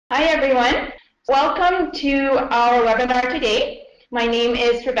Hi everyone, welcome to our webinar today. My name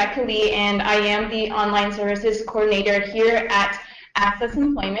is Rebecca Lee and I am the Online Services Coordinator here at ACCESS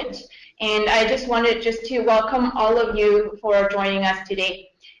Employment. And I just wanted to welcome all of you for joining us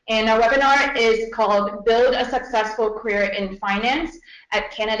today. And our webinar is called Build a Successful Career in Finance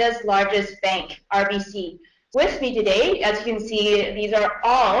at Canada's Largest Bank, RBC. With me today, as you can see, these are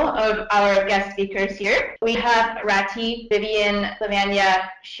all of our guest speakers here. We have Rati, Vivian, Lavanya,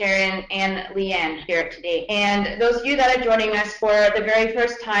 Sharon, and Leanne here today. And those of you that are joining us for the very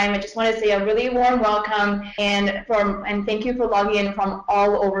first time, I just want to say a really warm welcome and thank you for logging in from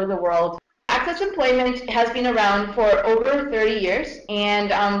all over the world. ACCESS Employment has been around for over 30 years,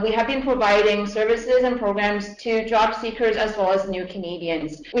 and we have been providing services and programs to job seekers as well as new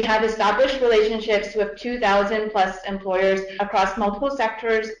Canadians. We have established relationships with 2,000 plus employers across multiple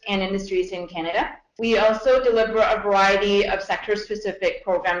sectors and industries in Canada. We also deliver a variety of sector-specific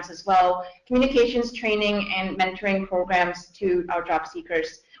programs as well, communications training and mentoring programs to our job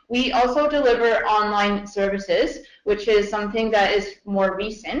seekers. We also deliver online services, which is something that is more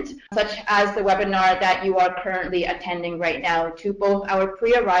recent, such as the webinar that you are currently attending right now, to both our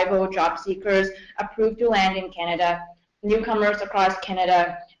pre-arrival job seekers approved to land in Canada, newcomers across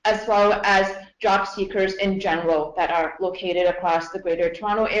Canada, as well as job seekers in general that are located across the Greater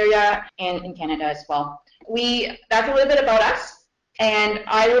Toronto Area and in Canada as well. That's a little bit about us. And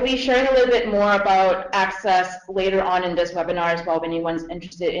I will be sharing a little bit more about ACCESS later on in this webinar as well if anyone's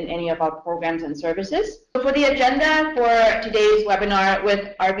interested in any of our programs and services. So for the agenda for today's webinar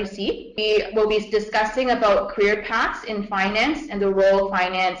with RBC, we will be discussing about career paths in finance and the role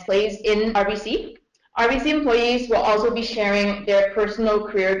finance plays in RBC. RBC employees will also be sharing their personal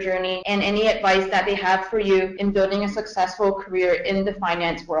career journey and any advice that they have for you in building a successful career in the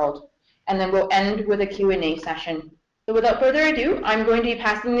finance world. And then we'll end with a Q&A session. So without further ado, I'm going to be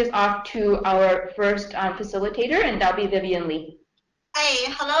passing this off to our first facilitator, and that'll be Vivian Lee.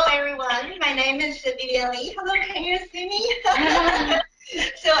 Hi, hello everyone. My name is Vivian Lee. Hello, can you see me?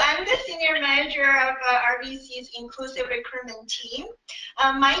 So I'm the Senior Manager of RBC's Inclusive Recruitment Team.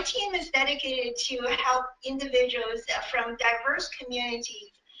 My team is dedicated to help individuals from diverse communities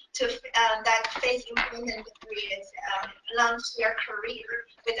that face employment barriers launch their career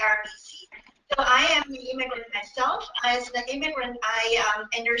with RBC. So I am an immigrant myself. As an immigrant, I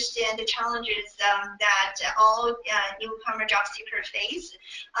understand the challenges that all newcomer job seekers face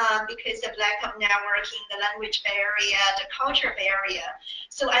because of lack of networking, the language barrier, the culture barrier.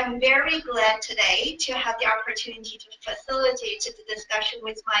 So I'm very glad today to have the opportunity to facilitate the discussion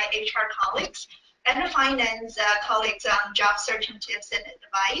with my HR colleagues and the finance colleagues on job searching tips and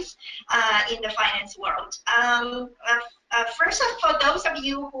advice in the finance world. First, for those of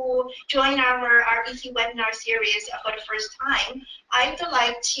you who join our RBC webinar series for the first time, I'd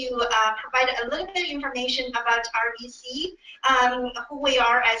like to provide a little bit of information about RBC, who we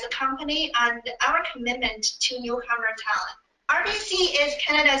are as a company, and our commitment to newcomer talent. RBC is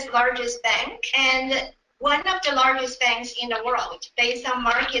Canada's largest bank and one of the largest banks in the world based on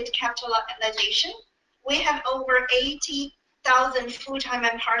market capitalization. We have over 80,000 full-time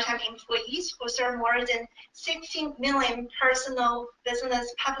and part-time employees who serve more than 16 million personal,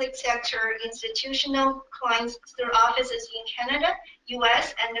 business, public sector, institutional clients through offices in Canada,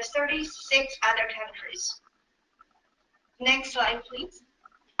 US, and 36 other countries. Next slide, please.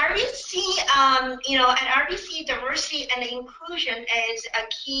 RBC, at RBC, diversity and inclusion is a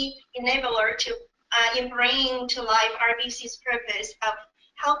key enabler in bringing to life RBC's purpose of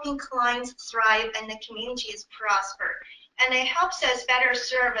helping clients thrive and the communities prosper. And it helps us better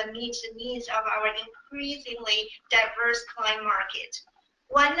serve and meet the needs of our increasingly diverse client market.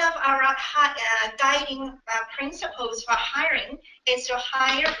 One of our guiding principles for hiring is to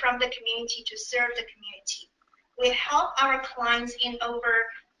hire from the community to serve the community. We help our clients in over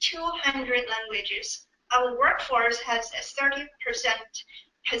 200 languages. Our workforce has 33%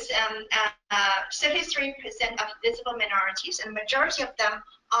 of visible minorities, and majority of them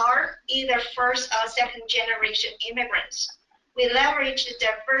are either first or second generation immigrants. We leverage the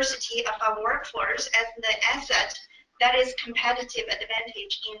diversity of our workforce as the asset that is competitive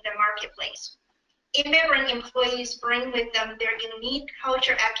advantage in the marketplace. Immigrant employees bring with them their unique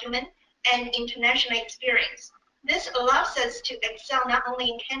culture acumen and international experience. This allows us to excel not only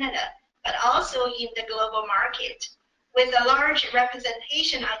in Canada, but also in the global market. With a large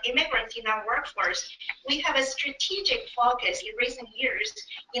representation of immigrants in our workforce, we have a strategic focus in recent years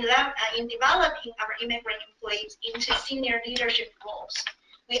in developing our immigrant employees into senior leadership roles.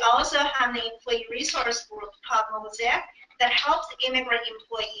 We also have an employee resource group called Mosaic that helps immigrant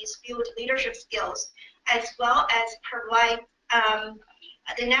employees build leadership skills, as well as provide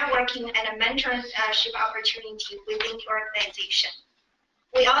the networking and a mentorship opportunity within the organization.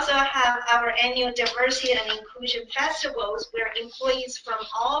 We also have our annual diversity and inclusion festivals where employees from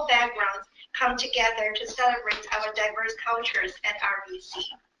all backgrounds come together to celebrate our diverse cultures at RBC.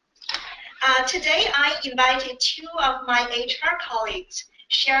 Today, I invited two of my HR colleagues,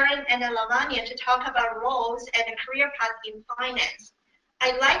 Sharon and Lavanya, to talk about roles and a career path in finance.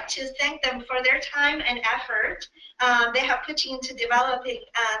 I'd like to thank them for their time and effort they have put into developing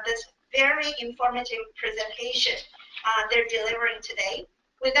this very informative presentation they're delivering today.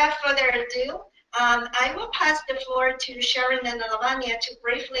 Without further ado, I will pass the floor to Sharon and Lavanya to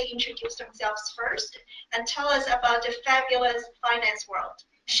briefly introduce themselves first and tell us about the fabulous finance world.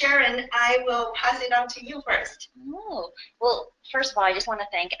 Sharon, I will pass it on to you first. Oh, well, first of all, I just want to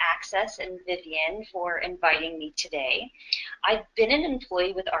thank ACCESS and Vivian for inviting me today. I've been an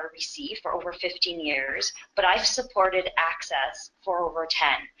employee with RBC for over 15 years, but I've supported ACCESS for over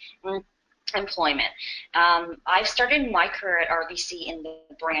 10. Employment. I've started my career at RBC in the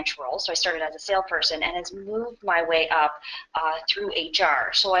branch role, so I started as a salesperson and has moved my way up through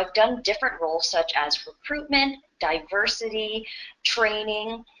HR. So I've done different roles such as recruitment, diversity,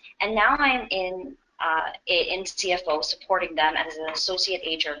 training, and now I'm in CFO supporting them as an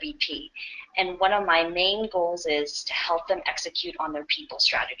associate HR VP. And one of my main goals is to help them execute on their people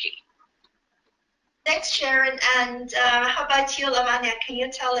strategy. Thanks, Sharon. And how about you, Lavanya? Can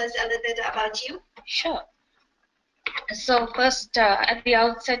you tell us a little bit about you? Sure. So first, at the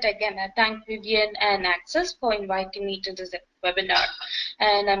outset, again, I thank Vivian and ACCESS for inviting me to this webinar.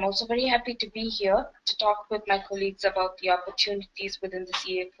 And I'm also very happy to be here to talk with my colleagues about the opportunities within the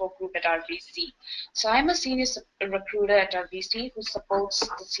CFO group at RBC. So I'm a senior recruiter at RBC who supports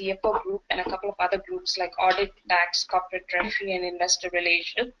the CFO group and a couple of other groups like audit, tax, corporate treasury, and investor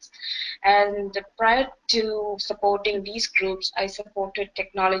relations. And prior to supporting these groups, I supported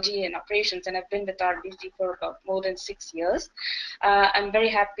technology and operations, and I've been with RBC for about more than 6 years. I'm very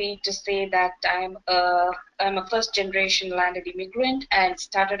happy to say that I'm a first-generation landed immigrant and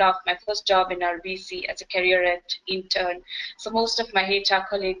started off my first job in RBC as a career intern. So most of my HR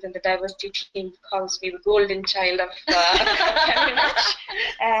colleagues and the diversity team calls me the golden child of careers.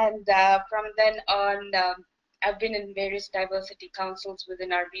 And from then on, I've been in various diversity councils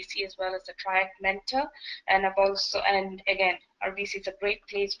within RBC as well as a triac mentor. And again, RBC is a great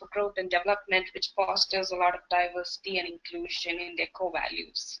place for growth and development, which fosters a lot of diversity and inclusion in their core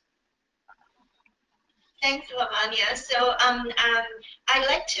values. Thanks, Lavanya. So I'd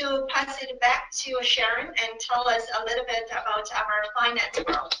like to pass it back to Sharon and tell us a little bit about our finance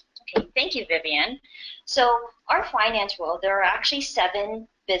world. Okay, thank you, Vivian. So our finance world, there are actually 7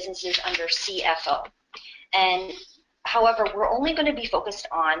 businesses under CFO. And however, we're only going to be focused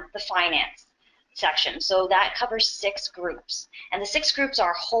on the finance section. So that covers 6 groups. And the 6 groups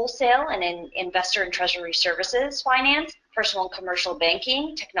are wholesale and investor and treasury services finance, personal and commercial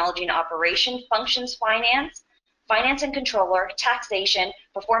banking, technology and operation functions finance, finance and controller, taxation,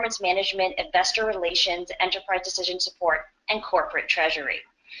 performance management, investor relations, enterprise decision support, and corporate treasury.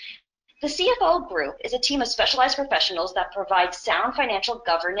 The CFO group is a team of specialized professionals that provide sound financial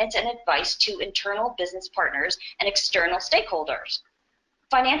governance and advice to internal business partners and external stakeholders.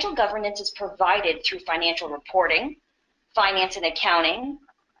 Financial governance is provided through financial reporting, finance and accounting,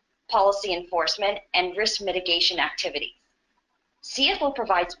 policy enforcement, and risk mitigation activities. CFO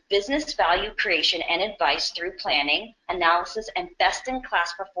provides business value creation and advice through planning, analysis, and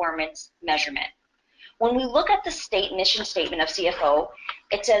best-in-class performance measurement. When we look at the mission statement of CFO,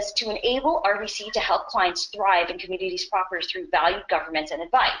 it says to enable RBC to help clients thrive and communities prosper through valued governance and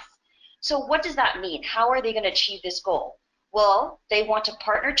advice. So what does that mean? How are they going to achieve this goal? Well, they want to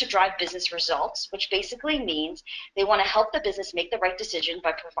partner to drive business results, which basically means they want to help the business make the right decision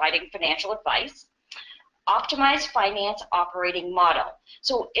by providing financial advice, optimize finance operating model.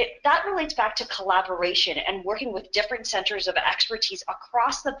 So that relates back to collaboration and working with different centers of expertise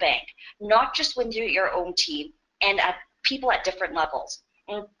across the bank, not just within your own team and at people at different levels.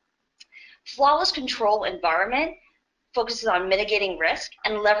 And flawless control environment focuses on mitigating risk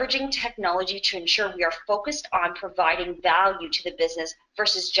and leveraging technology to ensure we are focused on providing value to the business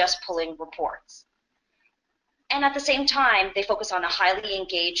versus just pulling reports. And at the same time, they focus on a highly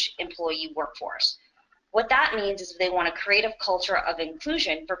engaged employee workforce. What that means is they want to create a culture of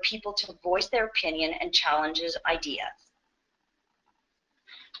inclusion for people to voice their opinion and challenges ideas.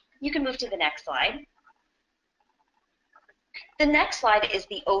 You can move to the next slide. The next slide is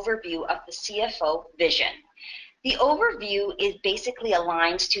the overview of the CFO vision. The overview is basically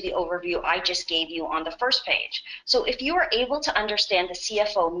aligns to the overview I just gave you on the first page. So if you are able to understand the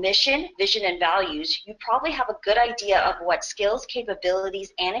CFO mission, vision, and values, you probably have a good idea of what skills,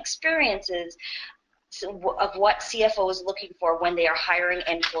 capabilities, and experiences of what CFO is looking for when they are hiring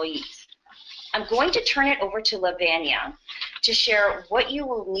employees. I'm going to turn it over to Lavanya to share what you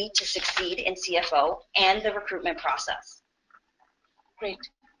will need to succeed in CFO and the recruitment process. Great.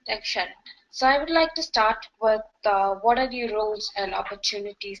 Thanks, Sharon. So I would like to start with what are the roles and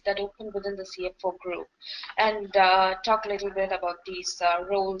opportunities that open within the CFO group, and talk a little bit about these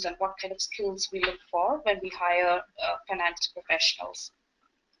roles and what kind of skills we look for when we hire finance professionals.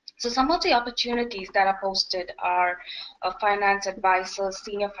 So some of the opportunities that are posted are finance advisors,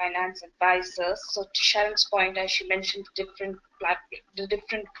 senior finance advisors. So to Sharon's point, as she mentioned, the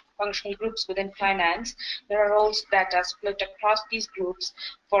different functional groups within finance, there are roles that are split across these groups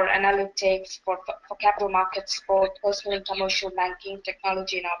for analytics, for capital markets, for personal and commercial banking,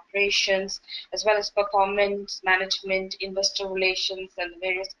 technology and operations, as well as performance management, investor relations, and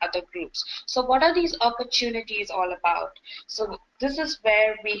various other groups. So what are these opportunities all about? So this is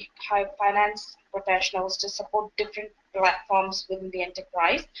where we hire finance professionals to support different platforms within the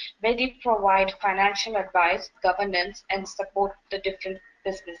enterprise, where they provide financial advice, governance, and support the different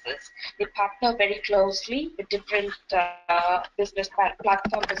businesses. They partner very closely with different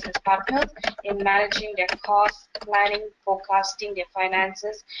platform business partners in managing their costs, planning, forecasting their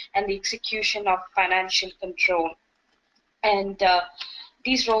finances, and the execution of financial control. And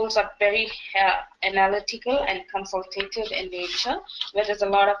these roles are very analytical and consultative in nature, where there's a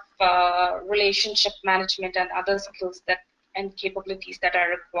lot of relationship management and other skills and capabilities that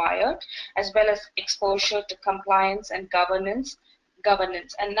are required, as well as exposure to compliance and governance.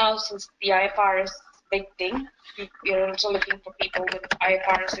 And now, since the IFRS is a big thing, we are also looking for people with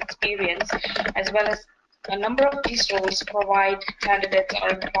IFRS experience, as well as a number of these roles provide candidates or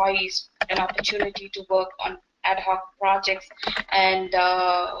employees an opportunity to work on ad hoc projects, and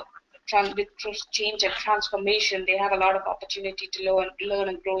with change and transformation, they have a lot of opportunity to learn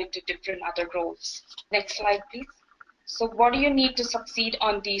and grow into different other roles. Next slide, please. So what do you need to succeed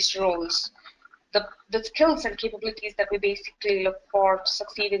on these roles? The skills and capabilities that we basically look for to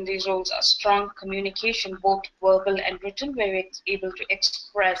succeed in these roles are strong communication, both verbal and written, where you're able to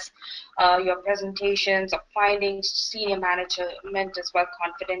express your presentations or findings to senior management as well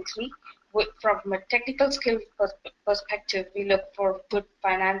confidently. From a technical skill perspective, we look for good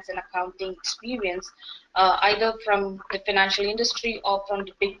finance and accounting experience, either from the financial industry or from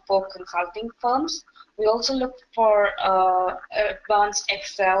the big four consulting firms. We also look for advanced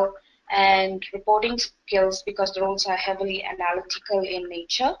Excel and reporting skills, because the roles are heavily analytical in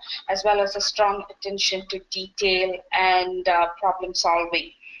nature, as well as a strong attention to detail and problem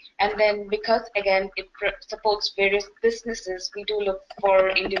solving. And then, because again it supports various businesses, we do look for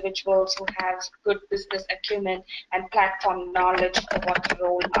individuals who have good business acumen and platform knowledge of what the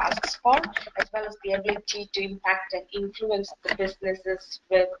role asks for, as well as the ability to impact and influence the businesses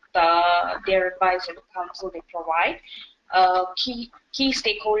with their advice or the counsel they provide. Key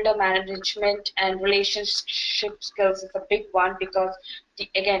stakeholder management and relationship skills is a big one, because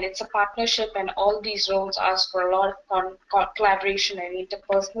again, it's a partnership, and all these roles ask for a lot of collaboration and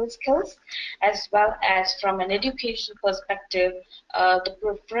interpersonal skills, as well as from an education perspective, the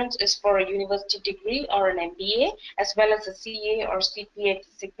preference is for a university degree or an MBA, as well as a CA or CPA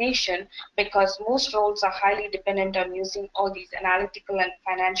designation, because most roles are highly dependent on using all these analytical and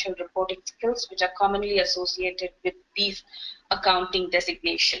financial reporting skills, which are commonly associated with these accounting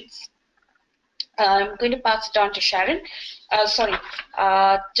designations. I'm going to pass it on to Sharon.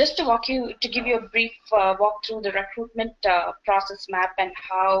 Just to give you a brief walk through the recruitment process map and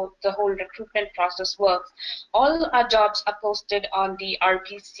how the whole recruitment process works. All our jobs are posted on the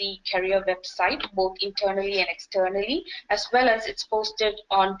RBC career website, both internally and externally, as well as it's posted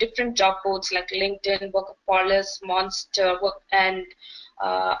on different job boards like LinkedIn, Workopolis, Monster, and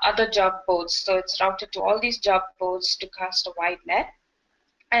other job boards. So it's routed to all these job boards to cast a wide net.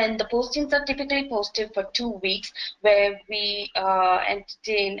 And the postings are typically posted for 2 weeks, where we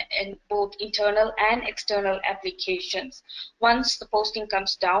entertain in both internal and external applications. Once the posting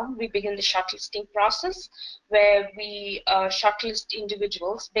comes down, we begin the shortlisting process, where we shortlist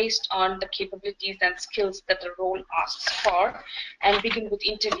individuals based on the capabilities and skills that the role asks for, and begin with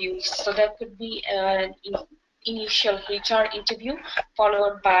interviews. So that could be an initial HR interview,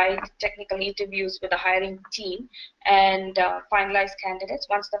 followed by technical interviews with the hiring team, and finalized candidates.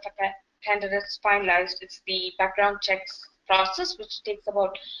 Once the candidates finalized, it's the background checks process, which takes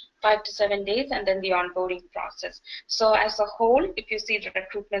about 5 to 7 days, and then the onboarding process. So as a whole, if you see the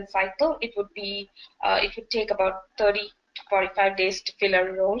recruitment cycle, it would take about 30 to 45 days to fill a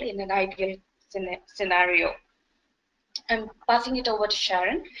role in an ideal scenario. I'm passing it over to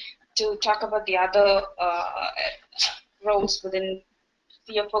Sharon to talk about the other roles within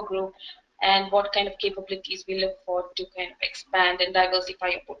CFO group and what kind of capabilities we look for to kind of expand and diversify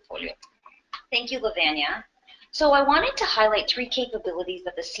your portfolio. Thank you, Lavanya. So I wanted to highlight 3 capabilities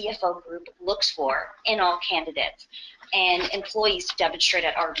that the CFO group looks for in all candidates and employees to demonstrate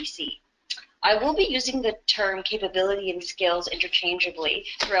at RBC. I will be using the term capability and skills interchangeably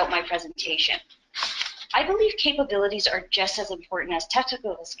throughout my presentation. I believe capabilities are just as important as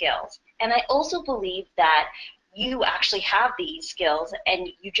technical skills, and I also believe that you actually have these skills and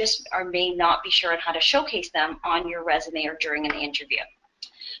you just may not be sure on how to showcase them on your resume or during an interview.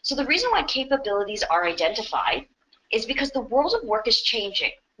 So the reason why capabilities are identified is because the world of work is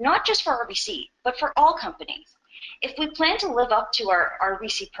changing, not just for RBC, but for all companies. If we plan to live up to our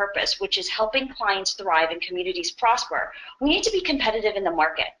RBC purpose, which is helping clients thrive and communities prosper, we need to be competitive in the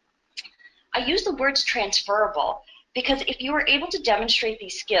market. I use the words transferable because if you are able to demonstrate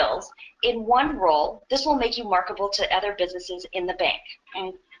these skills in one role, this will make you marketable to other businesses in the bank,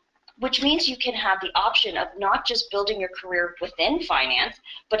 which means you can have the option of not just building your career within finance,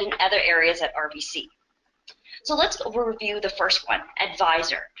 but in other areas at RBC. So let's review the first one,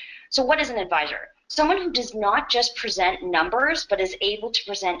 advisor. So what is an advisor? Someone who does not just present numbers, but is able to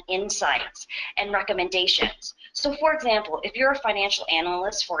present insights and recommendations. So for example, if you're a financial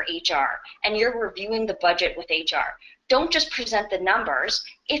analyst for HR and you're reviewing the budget with HR, don't just present the numbers.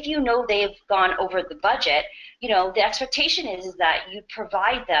 If you know they've gone over the budget, the expectation is that you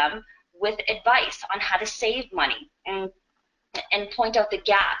provide them with advice on how to save money and point out the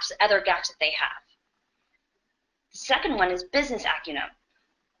gaps, other gaps that they have. The second one is business acumen.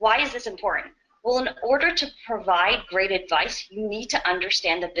 Why is this important? Well, in order to provide great advice, you need to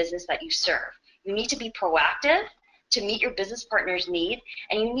understand the business that you serve. You need to be proactive to meet your business partner's need,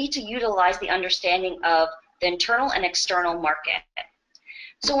 and you need to utilize the understanding of the internal and external market.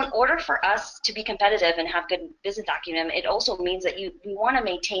 So in order for us to be competitive and have good business acumen, it also means that we want to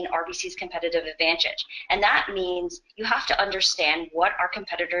maintain RBC's competitive advantage. And that means you have to understand what our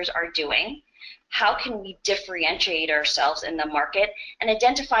competitors are doing, how can we differentiate ourselves in the market, and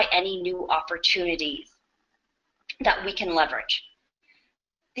identify any new opportunities that we can leverage.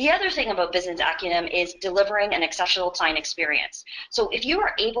 The other thing about business acumen is delivering an exceptional client experience. So if you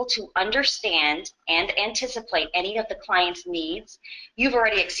are able to understand and anticipate any of the client's needs, you've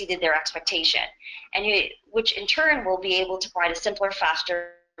already exceeded their expectation, and which in turn will be able to provide a simpler,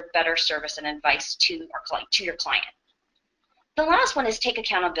 faster, better service and advice to your client. The last one is take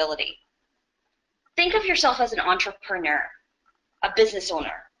accountability. Think of yourself as an entrepreneur, a business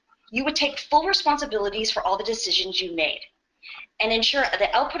owner. You would take full responsibilities for all the decisions you made and ensure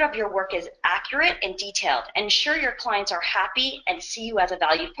the output of your work is accurate and detailed. Ensure your clients are happy and see you as a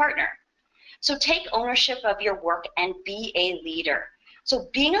valued partner. So take ownership of your work and be a leader. So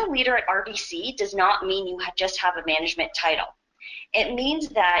being a leader at RBC does not mean you just have a management title. It means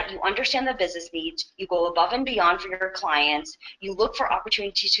that you understand the business needs, you go above and beyond for your clients, you look for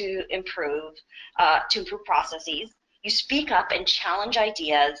opportunity to improve processes, you speak up and challenge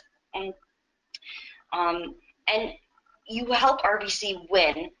ideas, and you help RBC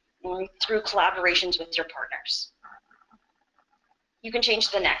win through collaborations with your partners. You can change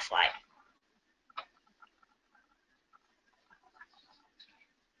to the next slide.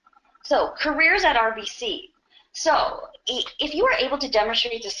 So, careers at RBC. So, if you are able to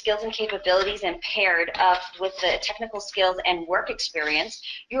demonstrate the skills and capabilities and paired up with the technical skills and work experience,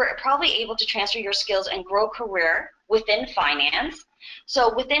 you're probably able to transfer your skills and grow career within finance.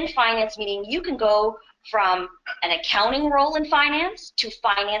 So, within finance, meaning you can go from an accounting role in finance to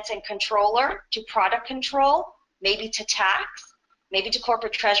finance and controller to product control, maybe to tax, maybe to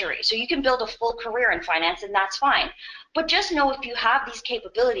corporate treasury. So you can build a full career in finance, and that's fine. But just know if you have these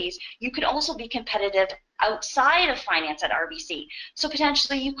capabilities, you can also be competitive outside of finance at RBC. So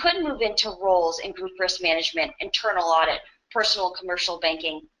potentially you could move into roles in group risk management, internal audit, personal commercial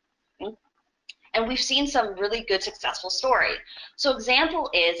banking. And we've seen some really good successful stories. So example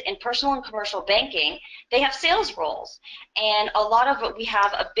is in personal and commercial banking, they have sales roles. And a lot of it, we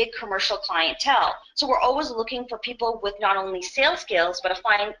have a big commercial clientele. So we're always looking for people with not only sales skills, but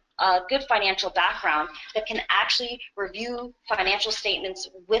a good financial background that can actually review financial statements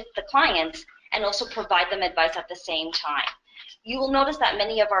with the clients and also provide them advice at the same time. You will notice that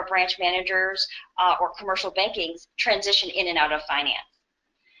many of our branch managers or commercial bankings transition in and out of finance.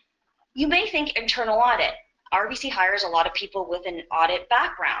 You may think internal audit. RBC hires a lot of people with an audit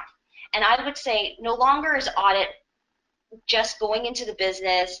background. And I would say no longer is audit just going into the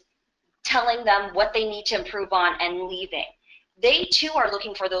business, telling them what they need to improve on and leaving. They too are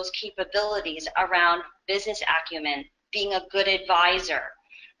looking for those capabilities around business acumen, being a good advisor,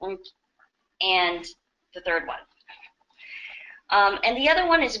 and the third one. And the other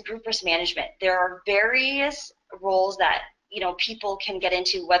one is group risk management. There are various roles that people can get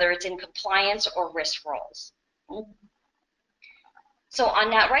into, whether it's in compliance or risk roles. So on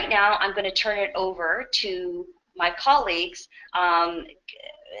that right now, I'm going to turn it over to my colleagues,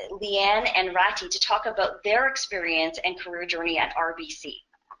 Leanne and Rati, to talk about their experience and career journey at RBC.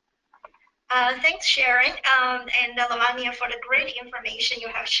 Thanks, Sharon, and Lavanya, for the great information you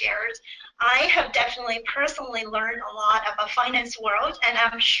have shared. I have definitely personally learned a lot about finance world, and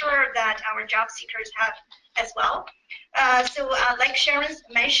I'm sure that our job seekers have as well. Like Sharon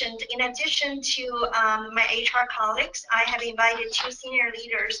mentioned, in addition to my HR colleagues, I have invited 2 senior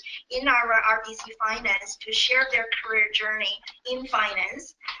leaders in our RBC Finance to share their career journey in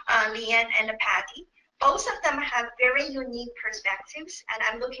finance, Leanne and Patty. Both of them have very unique perspectives, and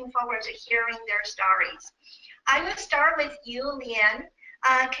I'm looking forward to hearing their stories. I will start with you, Leanne.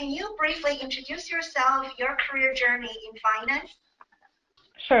 Can you briefly introduce yourself, your career journey in finance?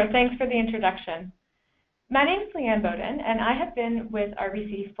 Sure, thanks for the introduction. My name is Leanne Bowden, and I have been with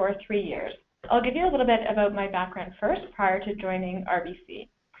RBC for 3 years. I'll give you a little bit about my background first prior to joining RBC.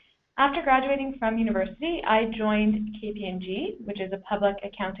 After graduating from university, I joined KPMG, which is a public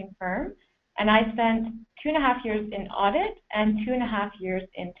accounting firm, and I spent 2.5 years in audit and 2.5 years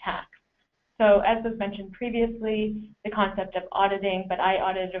in tax. So as was mentioned previously, the concept of auditing, but I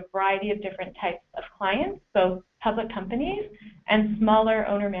audited a variety of different types of clients, both public companies and smaller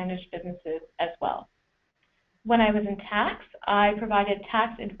owner-managed businesses as well. When I was in tax, I provided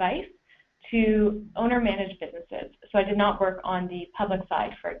tax advice to owner-managed businesses, so I did not work on the public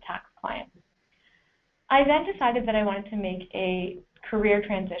side for tax clients. I then decided that I wanted to make a career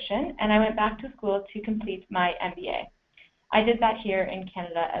transition, and I went back to school to complete my MBA. I did that here in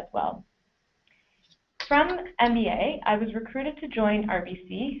Canada as well. From MBA, I was recruited to join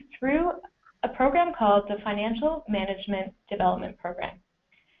RBC through a program called the Financial Management Development Program.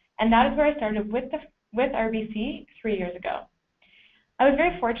 And that is where I started with RBC 3 years ago. I was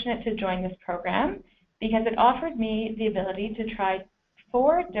very fortunate to join this program because it offered me the ability to try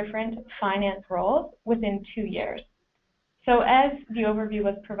 4 different finance roles within 2 years. So as the overview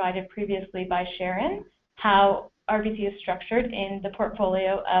was provided previously by Sharon, how RBC is structured in the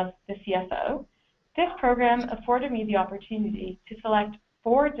portfolio of the CFO, this program afforded me the opportunity to select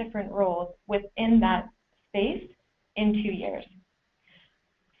 4 different roles within that space in 2 years.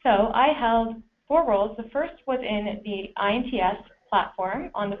 So I held 4 roles. The first was in the INTS platform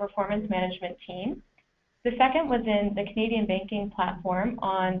on the performance management team. The second was in the Canadian banking platform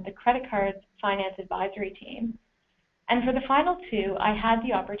on the credit cards finance advisory team. And for the final 2, I had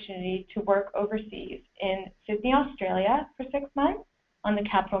the opportunity to work overseas in Sydney, Australia for 6 months on the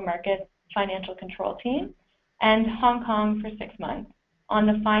capital markets financial control team, and Hong Kong for 6 months on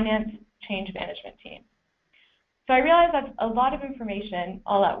the finance change management team. So I realize that's a lot of information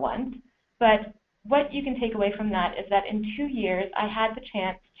all at once, but what you can take away from that is that in 2 years, I had the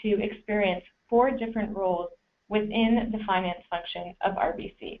chance to experience 4 different roles within the finance function of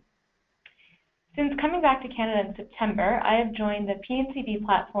RBC. Since coming back to Canada in September, I have joined the PNCB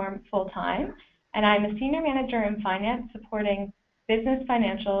platform full-time, and I'm a senior manager in finance supporting business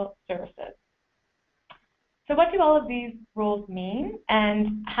financial services. So what do all of these roles mean,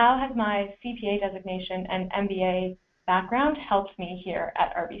 and how has my CPA designation and MBA background helped me here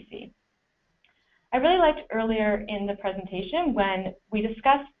at RBC? I really liked earlier in the presentation when we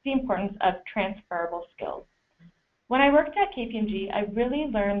discussed the importance of transferable skills. When I worked at KPMG, I really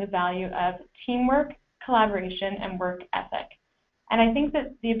learned the value of teamwork, collaboration, and work ethic. And I think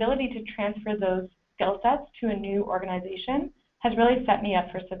that the ability to transfer those skill sets to a new organization has really set me up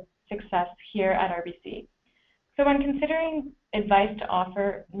for success here at RBC. So when considering advice to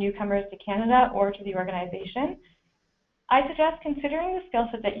offer newcomers to Canada or to the organization, I suggest considering the skill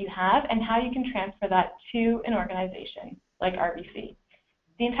set that you have and how you can transfer that to an organization like RBC.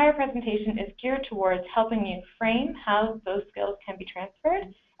 The entire presentation is geared towards helping you frame how those skills can be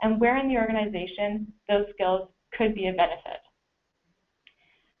transferred and where in the organization those skills could be a benefit.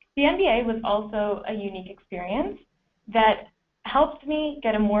 The MBA was also a unique experience that helped me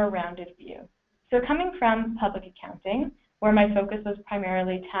get a more rounded view. So coming from public accounting, where my focus was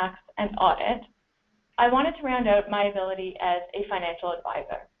primarily tax and audit, I wanted to round out my ability as a financial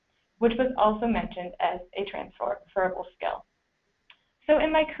advisor, which was also mentioned as a transferable skill. So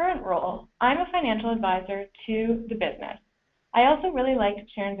in my current role, I'm a financial advisor to the business. I also really liked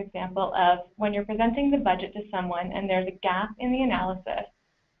Sharon's example of when you're presenting the budget to someone and there's a gap in the analysis,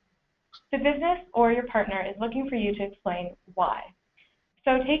 the business or your partner is looking for you to explain why.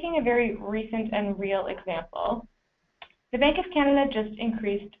 So taking a very recent and real example, the Bank of Canada just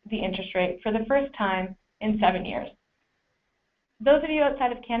increased the interest rate for the first time in 7 years. Those of you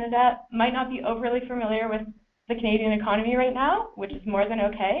outside of Canada might not be overly familiar with the Canadian economy right now, which is more than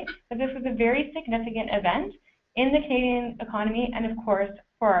okay, but this was a very significant event in the Canadian economy and, of course,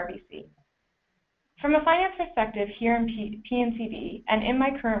 for RBC. From a finance perspective here in PNCB and in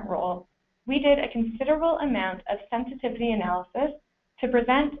my current role, we did a considerable amount of sensitivity analysis to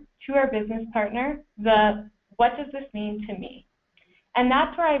present to our business partner the what does this mean to me? And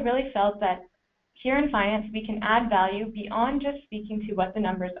that's where I really felt that here in finance we can add value beyond just speaking to what the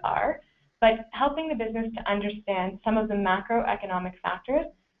numbers are, but helping the business to understand some of the macroeconomic factors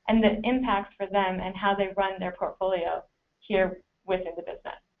and the impacts for them and how they run their portfolio here within the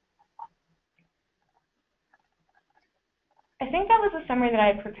business. I think that was a summary that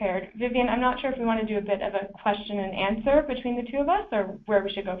I prepared. Vivian, I'm not sure if we want to do a bit of a question and answer between the two of us or where we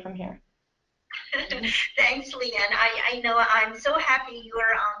should go from here. Thanks, Leanne. I know I'm so happy you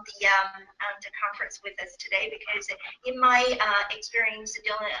are on the conference with us today, because in my experience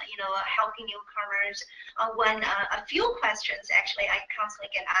dealing, helping newcomers, when a few questions actually I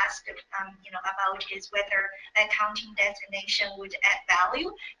constantly get asked, about is whether accounting designation would add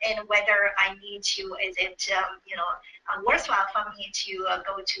value and whether I need to, is it, worthwhile for me to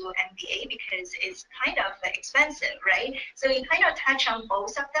go to MBA because it's kind of expensive, right? So you kind of touch on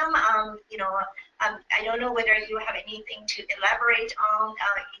both of them. I don't know whether you have anything to elaborate on.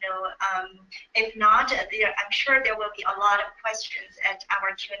 If not, I'm sure there will be a lot of questions at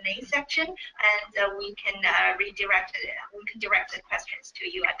our Q&A section, and we can redirect it. We can direct the questions to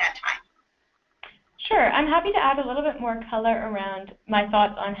you at that time. Sure. I'm happy to add a little bit more color around my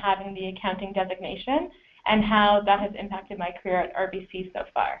thoughts on having the accounting designation and how that has impacted my career at RBC so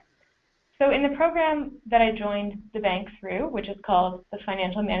far. So in the program that I joined the bank through, which is called the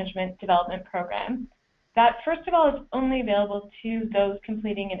Financial Management Development Program, that first of all is only available to those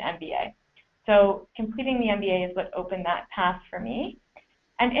completing an MBA. So completing the MBA is what opened that path for me.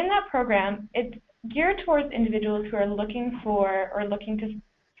 And in that program, it's geared towards individuals who are looking for or looking to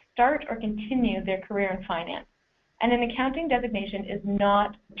start or continue their career in finance. And an accounting designation is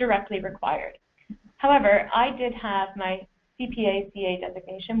not directly required. However, I did have my CPA/CA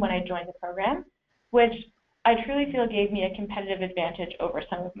designation when I joined the program, which I truly feel gave me a competitive advantage over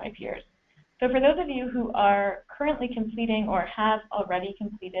some of my peers. So for those of you who are currently completing or have already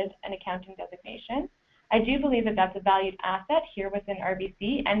completed an accounting designation, I do believe that that's a valued asset here within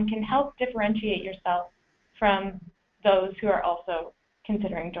RBC and can help differentiate yourself from those who are also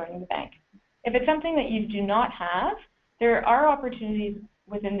considering joining the bank. If it's something that you do not have, there are opportunities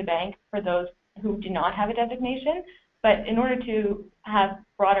within the bank for those who do not have a designation, but in order to have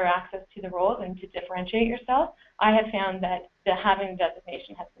broader access to the roles and to differentiate yourself, I have found that having a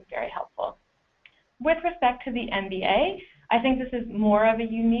designation has been very helpful. With respect to the MBA, I think this is more of a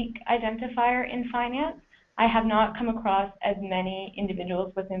unique identifier in finance. I have not come across as many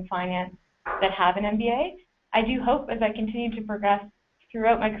individuals within finance that have an MBA. I do hope as I continue to progress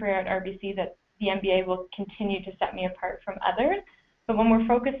throughout my career at RBC that the MBA will continue to set me apart from others. But when we're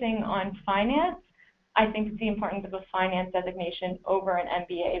focusing on finance, I think the importance of a finance designation over an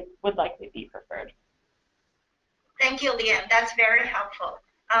MBA would likely be preferred. Thank you, Leanne. That's very helpful.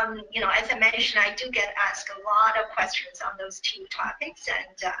 As I mentioned, I do get asked a lot of questions on those two topics,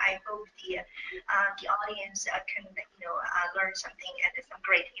 and I hope the audience can learn something and some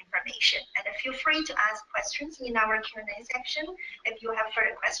great information. And feel free to ask questions in our Q&A section if you have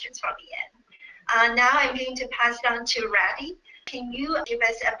further questions for Leanne. Now I'm going to pass it on to Ravi. Can you give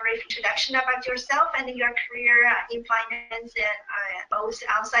us a brief introduction about yourself and your career in finance, both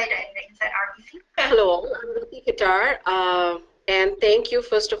outside and inside RBC? Hello, I'm Ravi Katar. And thank you,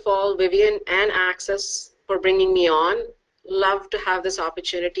 first of all, Vivian and ACCES for bringing me on. Love to have this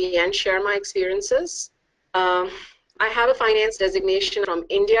opportunity and share my experiences. I have a finance designation from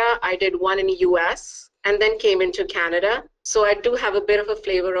India. I did one in the US and then came into Canada. So I do have a bit of a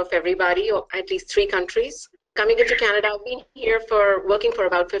flavor of everybody, or at least 3 countries. Coming into Canada, I've been here working for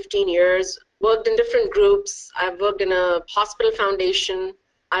about 15 years, worked in different groups. I've worked in a hospital foundation.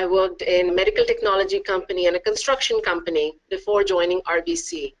 I worked in a medical technology company and a construction company before joining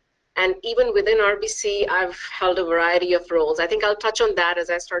RBC. And even within RBC, I've held a variety of roles. I think I'll touch on that as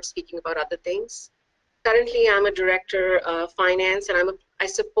I start speaking about other things. Currently, I'm a director of finance, and I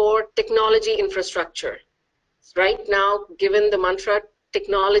support technology infrastructure. Right now, given the mantra,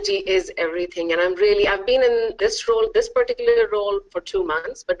 technology is everything. And I've been in this role, this particular role for 2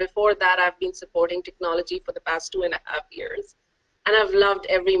 months, but before that, I've been supporting technology for the past 2.5 years. And I've loved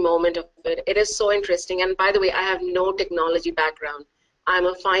every moment of it. It is so interesting. And by the way, I have no technology background. I'm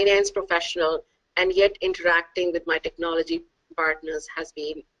a finance professional, and yet interacting with my technology partners has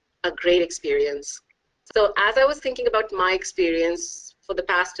been a great experience. So as I was thinking about my experience for the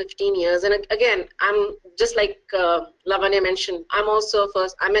past 15 years, and again, I'm just like Lavanya mentioned,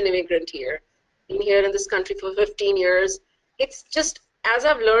 I'm an immigrant here. Been here in this country for 15 years. It's just, as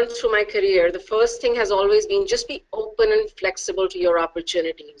I've learned through my career, the first thing has always been just be open and flexible to your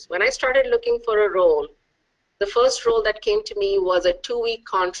opportunities. When I started looking for a role, the first role that came to me was a 2-week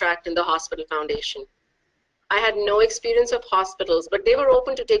contract in the hospital foundation. I had no experience of hospitals, but they were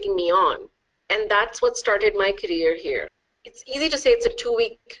open to taking me on. And that's what started my career here. It's easy to say it's a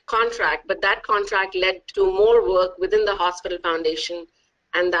 2-week contract, but that contract led to more work within the hospital foundation.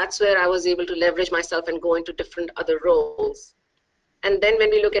 And that's where I was able to leverage myself and go into different other roles. And then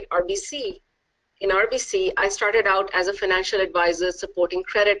when we look at RBC, in RBC, I started out as a financial advisor supporting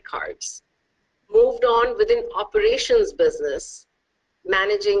credit cards. Moved on within operations business,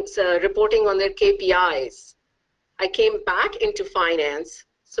 managing, reporting on their KPIs. I came back into finance,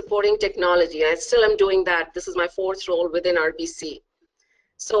 supporting technology. I still am doing that. This is my 4th role within RBC.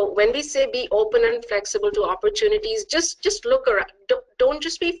 So when we say be open and flexible to opportunities, just look around. Don't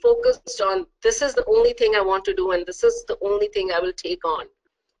just be focused on this is the only thing I want to do and this is the only thing I will take on.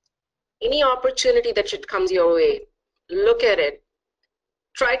 Any opportunity that should comes your way, look at it.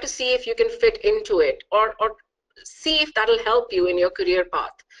 Try to see if you can fit into it, or see if that'll help you in your career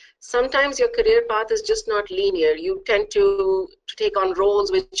path. Sometimes your career path is just not linear. You tend to take on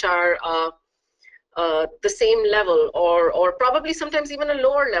roles which are the same level, or probably sometimes even a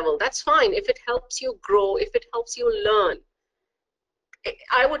lower level. That's fine. If it helps you grow, if it helps you learn,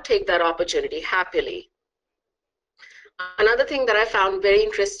 I would take that opportunity happily. Another thing that I found very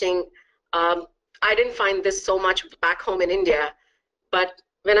interesting, I didn't find this so much back home in India, but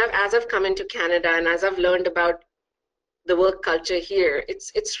as I've come into Canada and as I've learned about the work culture here,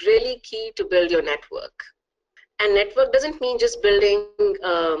 it's really key to build your network. And network doesn't mean just building,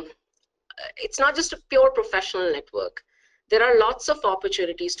 it's not just a pure professional network. There are lots of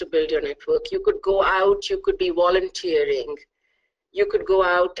opportunities to build your network. You could go out, you could be volunteering, you could go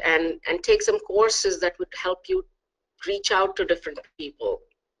out and take some courses that would help you reach out to different people.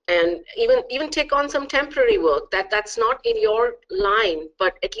 And even take on some temporary work that's not in your line,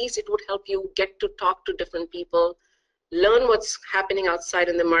 but at least it would help you get to talk to different people, learn what's happening outside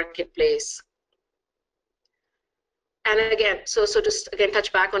in the marketplace. And again, so just again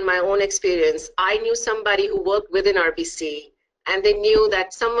touch back on my own experience. I knew somebody who worked within RBC, and they knew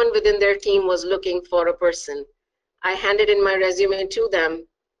that someone within their team was looking for a person. I handed in my resume to them,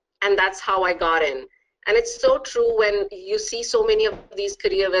 and that's how I got in. And it's so true when you see so many of these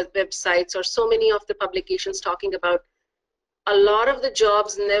career websites or so many of the publications talking about a lot of the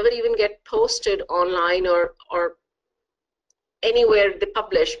jobs never even get posted online or anywhere they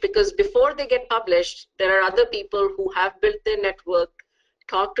publish, because before they get published, there are other people who have built their network,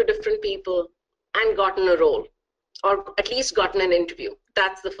 talked to different people, and gotten a role, or at least gotten an interview.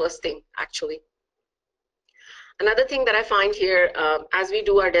 That's the first thing, actually. Another thing that I find here, as we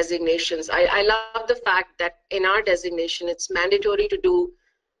do our designations, I love the fact that in our designation, it's mandatory to do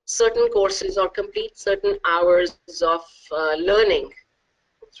certain courses or complete certain hours of learning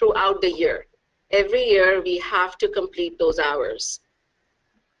throughout the year. Every year, we have to complete those hours.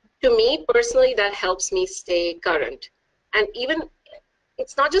 To me, personally, that helps me stay current. And even,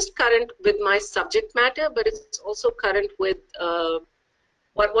 it's not just current with my subject matter, but it's also current with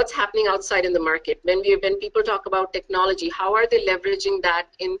what's happening outside in the market. When people talk about technology, how are they leveraging that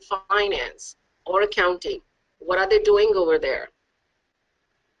in finance or accounting? What are they doing over there?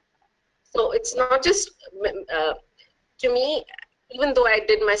 So it's not just, to me, even though I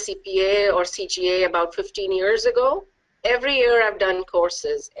did my CPA or CGA about 15 years ago, every year I've done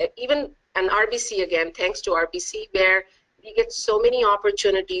courses, even an RBC again, thanks to RBC, where we get so many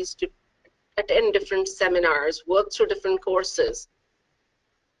opportunities to attend different seminars, work through different courses.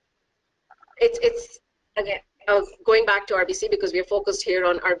 It's again, going back to RBC, because we're focused here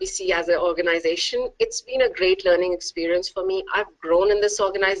on RBC as an organization, it's been a great learning experience for me. I've grown in this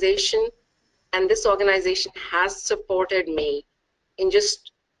organization, and this organization has supported me in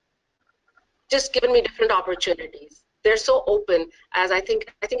just given me different opportunities. They're so open, as I think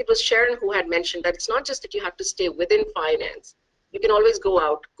it was Sharon who had mentioned that it's not just that you have to stay within finance. You can always go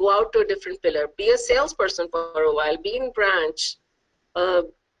out to a different pillar, be a salesperson for a while, be in branch,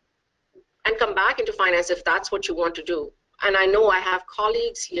 and come back into finance if that's what you want to do. And I know I have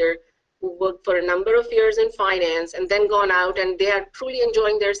colleagues here who worked for a number of years in finance and then gone out and they are truly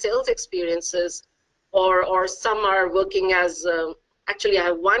enjoying their sales experiences, or some are working as, actually I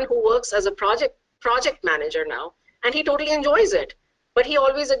have one who works as a project manager now, and he totally enjoys it. But he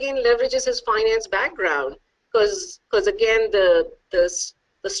always again leverages his finance background because again the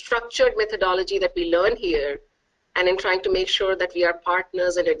structured methodology that we learn here, and in trying to make sure that we are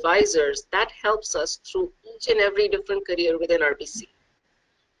partners and advisors, that helps us through each and every different career within RBC.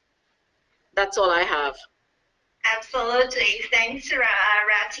 That's all I have. Absolutely. Thanks,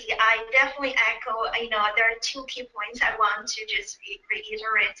 Rati. I definitely echo, there are two key points I want to just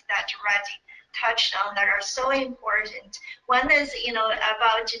reiterate that Rati touched on that are so important. One is,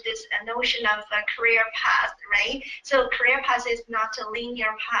 about this notion of a career path, right? So career path is not a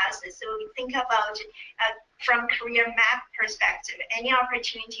linear path. So we think about from career map perspective, any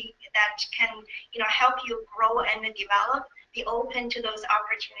opportunity that can, help you grow and develop, be open to those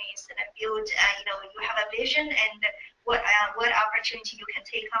opportunities and build, you have a vision and what opportunity you can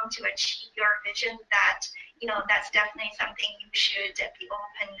take on to achieve your vision, that, that's definitely something you should be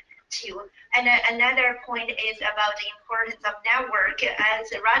open to. And another point is about the importance of network.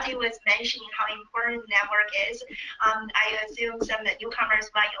 As Raji was mentioning how important network is, I assume some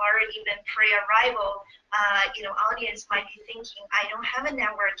newcomers might, or even pre-arrival, audience might be thinking, I don't have a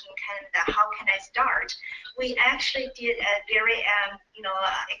network in Canada, how can I start? We actually did a very,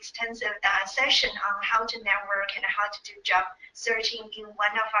 extensive session on how to network and how to do job searching in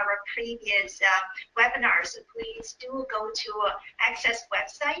one of our previous webinars. Please do go to ACCESS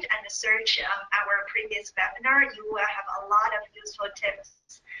website and search our previous webinar. You will have a lot of useful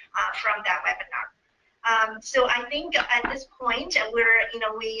tips from that webinar. So I think at this point,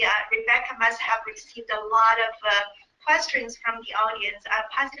 Rebecca must have received a lot of questions from the audience. I'll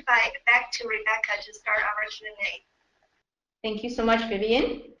pass it back to Rebecca to start our Q&A. Thank you so much,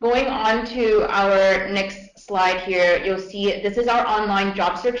 Vivian. Going on to our next slide here, you'll see this is our online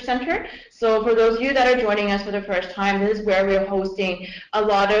job search center. So for those of you that are joining us for the first time, this is where we're hosting a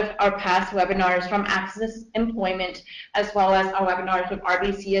lot of our past webinars from ACCESS Employment, as well as our webinars with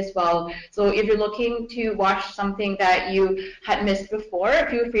RBC as well. So if you're looking to watch something that you had missed before,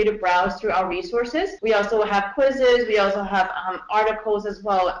 feel free to browse through our resources. We also have quizzes, we also have articles as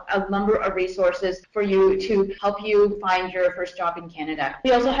well, a number of resources for you to help you find your first job in Canada.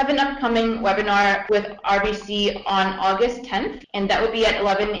 We also have an upcoming webinar with RBC on August 10th, and that will be at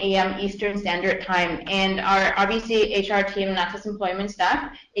 11 a.m. Eastern Standard Time. And our RBC HR team and ACCESS Employment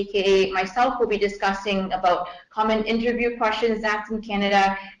staff, aka myself, will be discussing about common interview questions asked in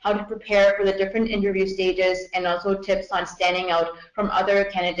Canada, how to prepare for the different interview stages, and also tips on standing out from other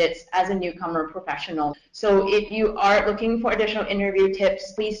candidates as a newcomer professional. So if you are looking for additional interview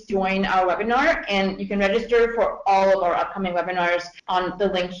tips, please join our webinar, and you can register for all of our upcoming webinars on the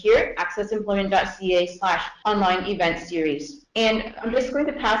link here, accessemployment.ca/online event series. And I'm just going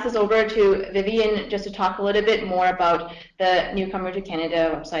to pass this over to Vivian just to talk a little bit more about the Newcomer to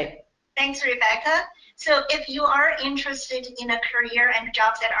Canada website. Thanks, Rebecca. So if you are interested in a career and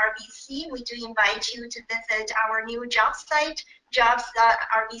jobs at RBC, we do invite you to visit our new job site,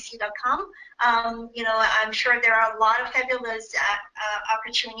 jobs.rbc.com. I'm sure there are a lot of fabulous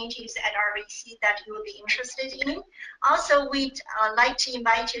opportunities at RBC that you will be interested in. Also, we'd like to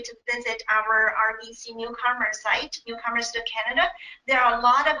invite you to visit our RBC newcomer site, Newcomers to Canada. There are a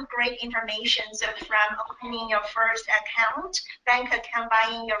lot of great information from opening your first account, bank account,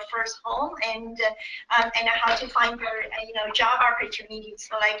 buying your first home, and how to find your job opportunities,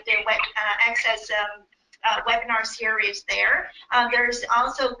 like the ACCESS webinar series there. There's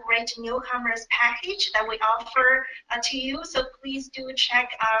also great newcomers package that we offer to you, so please do check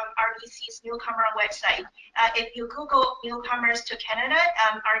RBC's newcomer website. If you Google Newcomers to Canada,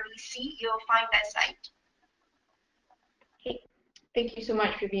 RBC, you'll find that site. Okay. Thank you so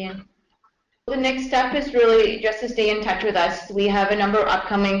much, Vivian. The next step is really just to stay in touch with us. We have a number of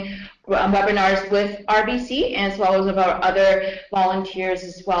upcoming webinars with RBC, as well as of our other volunteers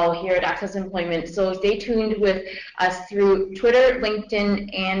as well here at ACCESS Employment. So stay tuned with us through Twitter, LinkedIn,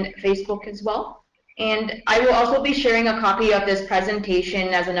 and Facebook as well. And I will also be sharing a copy of this presentation,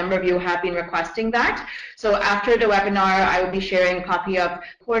 as a number of you have been requesting that. So after the webinar, I will be sharing a copy of the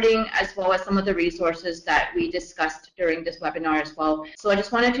recording, as well as some of the resources that we discussed during this webinar as well. So I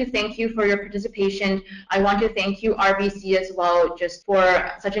just wanted to thank you for your participation. I want to thank you, RBC, as well, just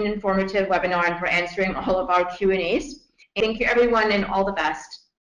for such an informative webinar and for answering all of our Q&As. Thank you, everyone, and all the best.